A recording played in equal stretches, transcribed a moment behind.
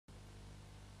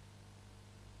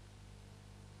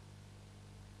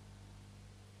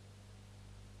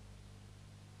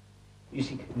You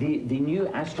see, the new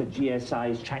Astra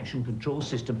GSI's traction control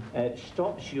system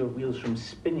stops your wheels from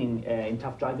spinning in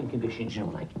tough driving conditions, you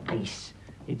know, like ice.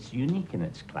 It's unique in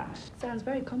its class. Sounds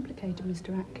very complicated,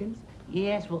 Mr. Atkins.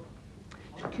 Yes, well,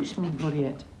 excuse me,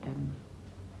 Gloriette. Thank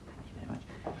you very much.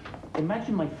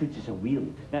 Imagine my foot is a wheel.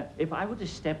 Now, if I were to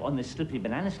step on this slippery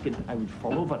banana skin, I would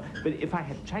fall over. But if I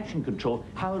had traction control,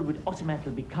 power would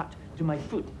automatically be cut to my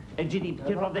foot. Ginny,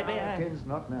 get off there. Atkins,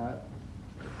 not now.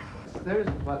 There's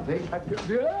what they... JD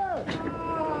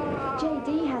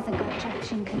hasn't got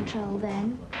traction control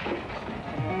then.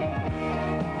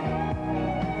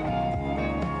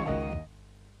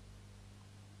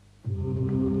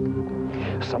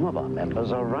 Some of our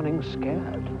members are running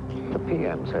scared. The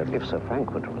PM said if Sir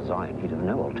Frank were to resign, he'd have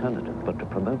no alternative but to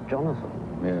promote Jonathan.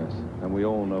 Yes, and we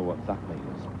all know what that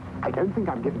means. I don't think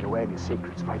I'm giving away any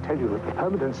secrets if I tell you that the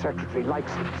permanent secretary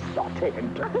likes exotic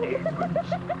and...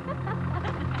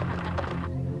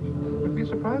 You'd be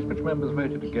surprised which members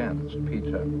voted against,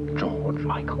 Peter. George?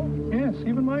 Michael? Yes,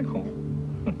 even Michael.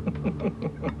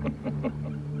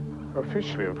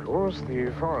 Officially, of course,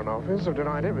 the Foreign Office have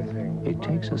denied everything. It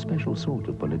takes a special sort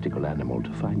of political animal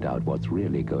to find out what's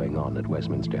really going on at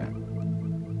Westminster.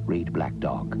 Read Black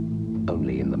Dog,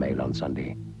 only in the Mail on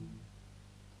Sunday.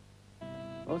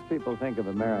 Most people think of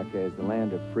America as the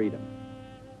land of freedom.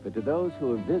 But to those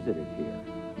who have visited here,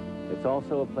 it's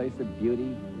also a place of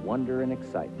beauty, wonder, and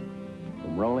excitement.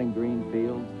 From rolling green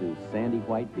fields to sandy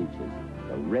white beaches,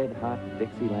 the red-hot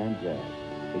Dixieland jazz.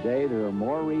 Today, there are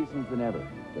more reasons than ever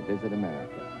to visit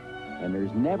America. And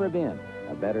there's never been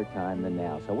a better time than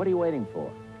now. So what are you waiting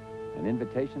for? An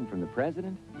invitation from the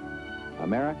President?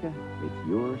 America, it's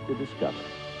yours to discover.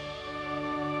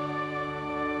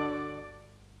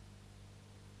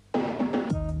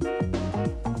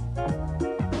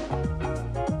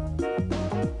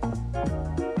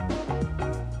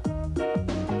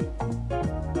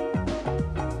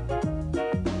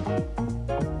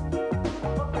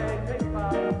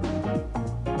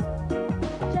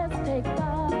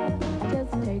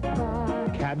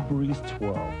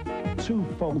 Two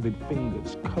folded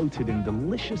fingers coated in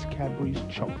delicious Cadbury's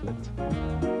chocolate.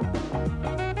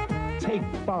 Take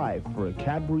 5 for a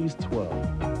Cadbury's Twirl.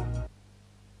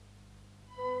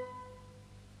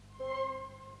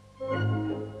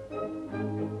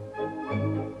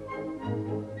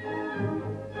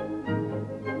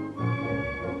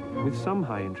 With some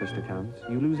high-interest accounts,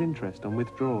 you lose interest on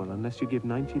withdrawal unless you give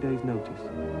 90 days' notice.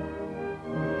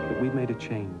 But we've made a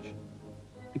change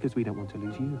because we don't want to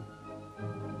lose you.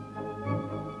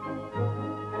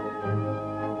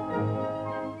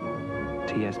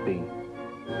 TSB.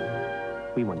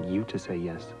 We want you to say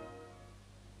yes.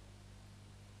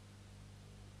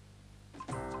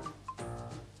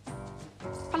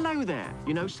 Hello there.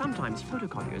 You know, sometimes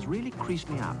photocopiers really crease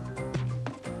me up.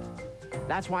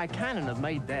 That's why Canon have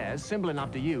made theirs simple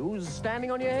enough to use, standing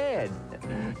on your head.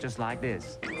 Just like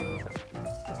this.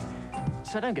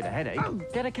 So don't get a headache,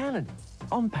 get a Canon.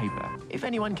 On paper. If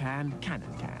anyone can,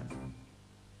 Canon can.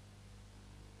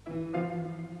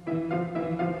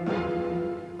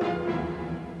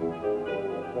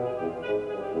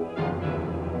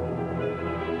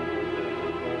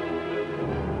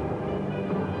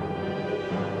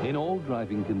 In all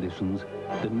driving conditions,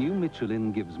 the new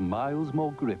Michelin gives miles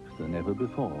more grip than ever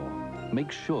before.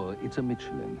 Make sure it's a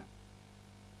Michelin.